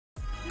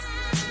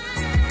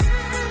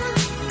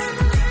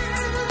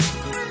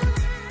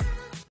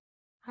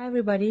Hi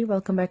everybody,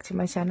 welcome back to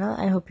my channel.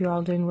 I hope you're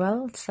all doing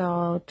well.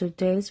 So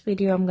today's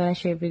video I'm gonna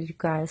share with you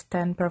guys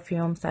 10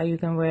 perfumes that you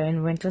can wear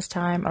in winter's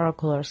time or a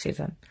cooler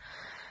season.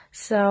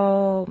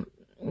 So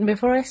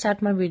before I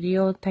start my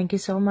video, thank you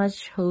so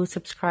much who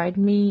subscribed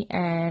me,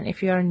 and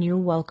if you are new,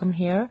 welcome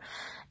here,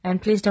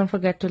 and please don't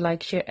forget to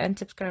like, share and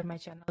subscribe my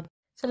channel.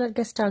 So let's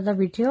get started the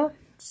video.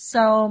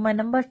 So my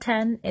number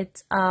 10,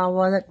 it's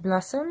Violet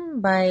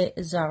Blossom by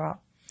Zara.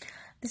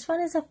 This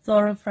one is a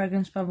floral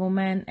fragrance for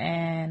women,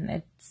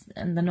 and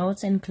the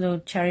notes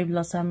include cherry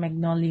blossom,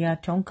 magnolia,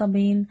 tonka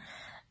bean.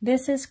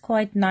 This is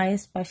quite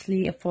nice,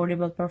 especially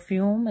affordable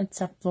perfume.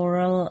 It's a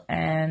floral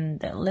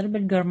and a little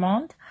bit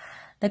gourmand.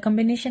 The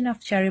combination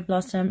of cherry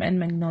blossom and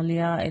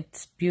magnolia,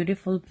 it's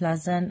beautiful,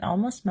 pleasant,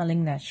 almost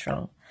smelling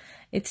natural.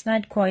 It's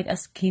not quite a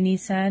skinny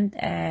scent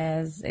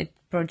as it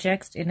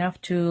projects enough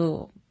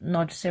to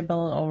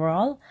noticeable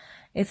overall.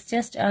 It's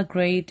just a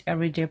great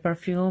everyday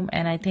perfume,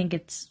 and I think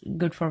it's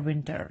good for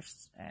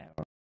winters.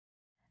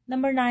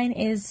 Number 9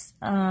 is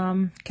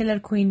Killer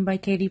Queen by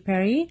Katy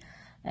Perry,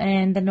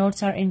 and the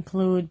notes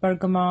include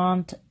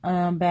bergamot,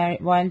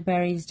 wild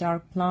berries,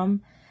 dark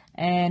plum,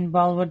 and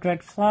velvet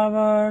red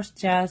flowers,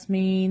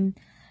 jasmine,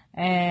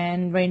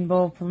 and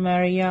rainbow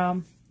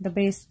plumeria. The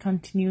base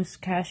continues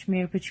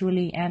cashmere,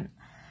 patchouli, and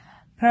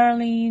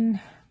perline.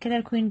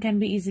 Killer Queen can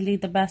be easily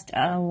the best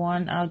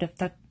one out of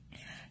the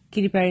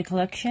Katy Perry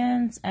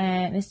collections,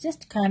 and it's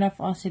just kind of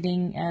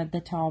sitting at the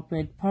top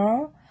with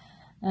pearl.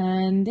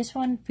 And this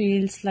one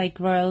feels like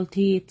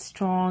royalty. It's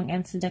strong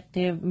and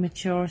seductive,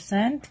 mature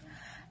scent,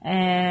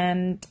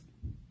 and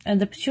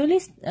the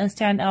patchouli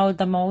stand out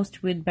the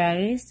most with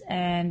berries,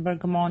 and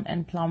bergamot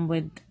and plum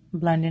with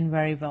blending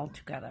very well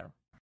together.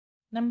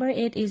 Number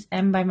 8 is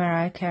M by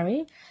Mariah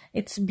Carey.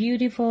 It's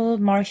beautiful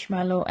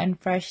marshmallow and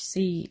fresh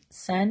sea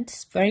scent.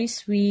 It's very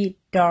sweet,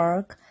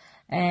 dark,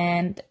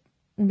 and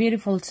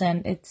beautiful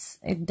scent.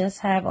 It does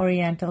have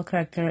oriental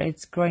character.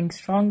 It's growing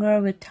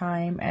stronger with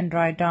time, and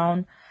dry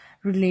down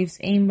relieves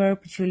amber,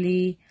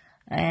 patchouli,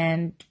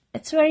 and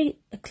it's very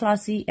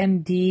classy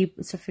and deep,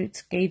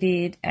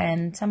 sophisticated,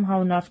 and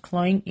somehow not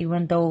cloying,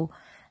 even though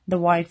the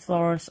white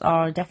flowers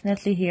are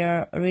definitely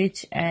here,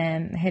 rich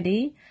and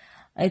heady.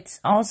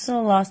 It's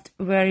also lasts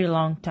a very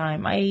long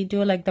time. I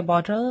do like the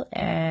bottle,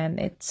 and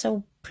it's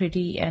so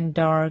pretty and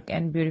dark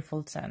and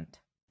beautiful scent.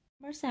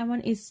 Number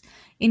 7 is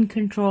In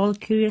Control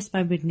Curious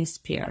by Britney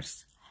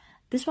Spears.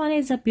 This one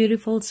is a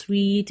beautiful,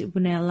 sweet,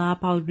 vanilla,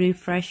 powdery,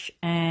 fresh,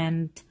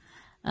 and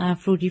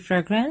fruity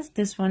fragrance.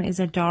 This one is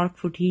a dark,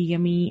 fruity,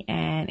 yummy,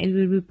 and it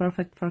will be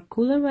perfect for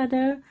cooler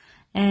weather.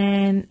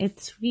 And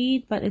it's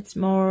sweet, but it's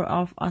more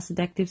of a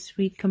seductive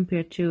sweet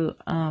compared to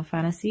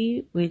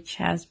Fantasy, which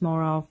has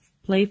more of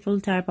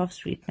playful type of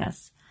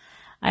sweetness.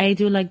 I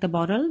do like the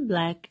bottle,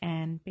 black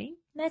and pink.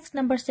 Next,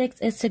 number 6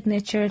 is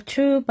Signature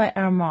True by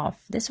Armaf.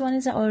 This one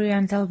is an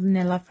oriental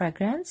vanilla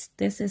fragrance.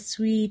 This is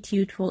sweet,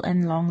 youthful,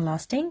 and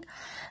long-lasting.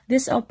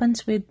 This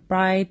opens with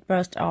bright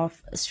burst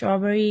of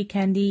strawberry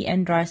candy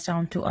and dries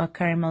down to a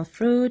caramel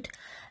fruit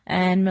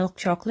and milk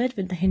chocolate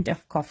with a hint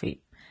of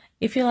coffee.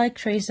 If you like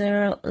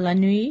Tracer La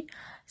Nuit,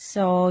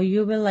 so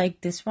you will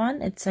like this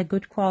one. It's a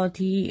good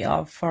quality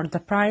for the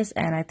price,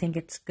 and I think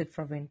it's good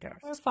for winter.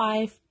 Number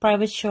 5,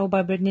 Private Show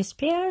by Britney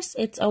Spears.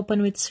 It's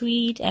open with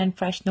sweet and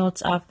fresh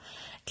notes of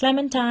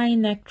clementine,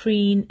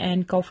 nectarine,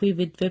 and coffee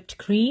with whipped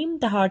cream.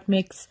 The heart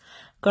mix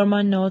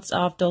gourmand notes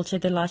of dulce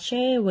de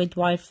leche with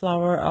white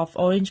flower of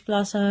orange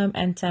blossom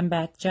and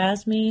sambac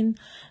jasmine.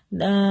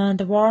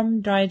 The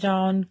warm dry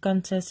down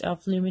consists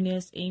of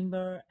luminous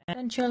amber and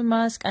essential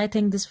musk. I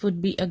think this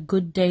would be a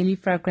good daily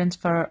fragrance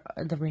for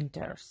the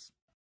winters.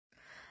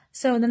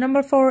 So the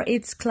number 4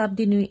 is Club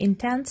de Nuit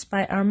Intense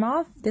by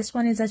Armaf. This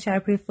one is a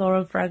cherry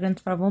floral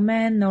fragrance for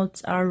women.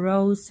 Notes are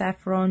rose,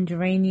 saffron,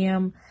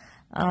 geranium,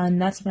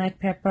 nutmeg,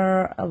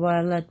 pepper,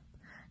 violet,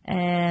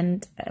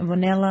 and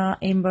vanilla,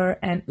 amber,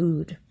 and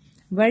oud.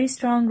 Very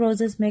strong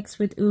roses mixed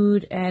with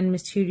oud and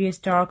mysterious,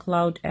 dark,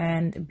 loud,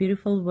 and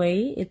beautiful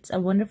way. It's a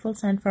wonderful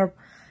scent for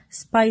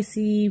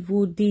spicy,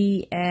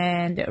 woody,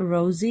 and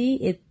rosy.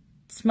 It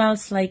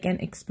smells like an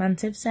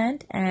expensive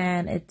scent,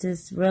 and it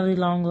is really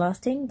long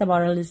lasting. The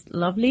bottle is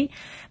lovely,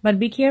 but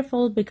be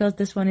careful because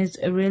this one is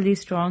a really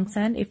strong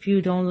scent if you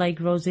don't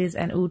like roses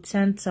and oud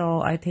scent.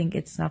 So I think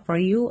it's not for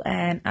you,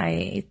 and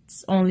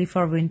it's only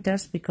for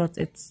winters because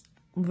it's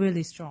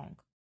really strong.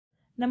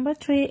 Number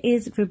 3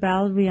 is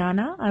Rebelle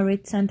Rihanna, a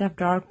rich scent of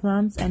dark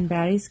plums and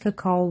berries,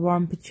 cacao,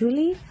 warm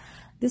patchouli.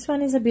 This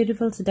one is a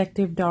beautiful,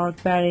 seductive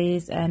dark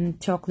berries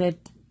and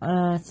chocolate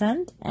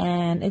scent,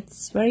 and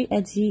it's very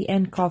edgy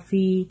and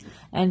coffee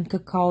and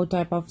cacao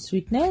type of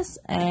sweetness,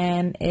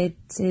 and it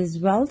is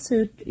well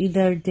suited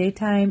either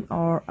daytime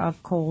or a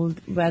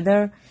cold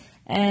weather,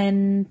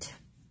 and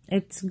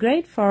it's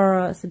great for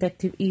a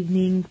seductive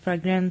evening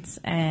fragrance,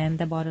 and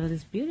the bottle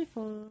is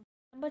beautiful.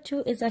 Number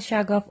 2 is a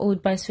Shaghaf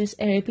Oud by Swiss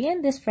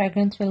Arabian. This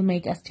fragrance will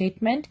make a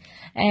statement,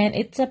 and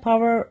it's a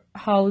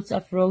powerhouse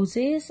of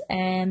roses,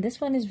 and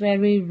this one is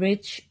very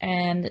rich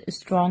and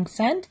strong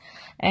scent,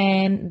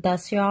 and the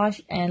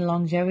sillage and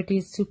longevity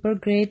is super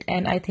great,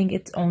 and I think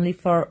it's only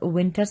for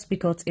winters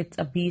because it's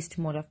a beast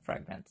mode of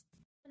fragrance.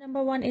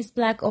 Number 1 is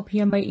Black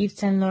Opium by Yves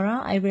Saint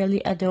Laurent. I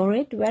really adore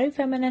it. Very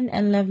feminine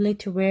and lovely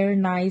to wear.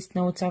 Nice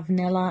notes of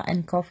vanilla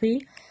and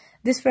coffee.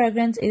 This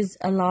fragrance is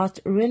a lot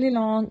really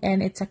long,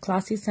 and it's a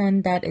classy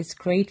scent that is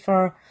great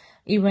for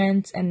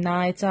events and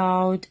nights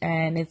out,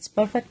 and it's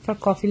perfect for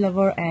coffee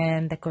lover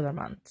and the cooler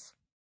months.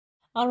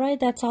 Alright,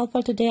 that's all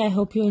for today. I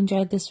hope you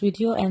enjoyed this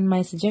video and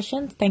my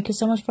suggestions. Thank you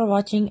so much for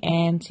watching,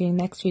 and see you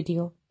next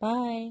video.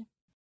 Bye.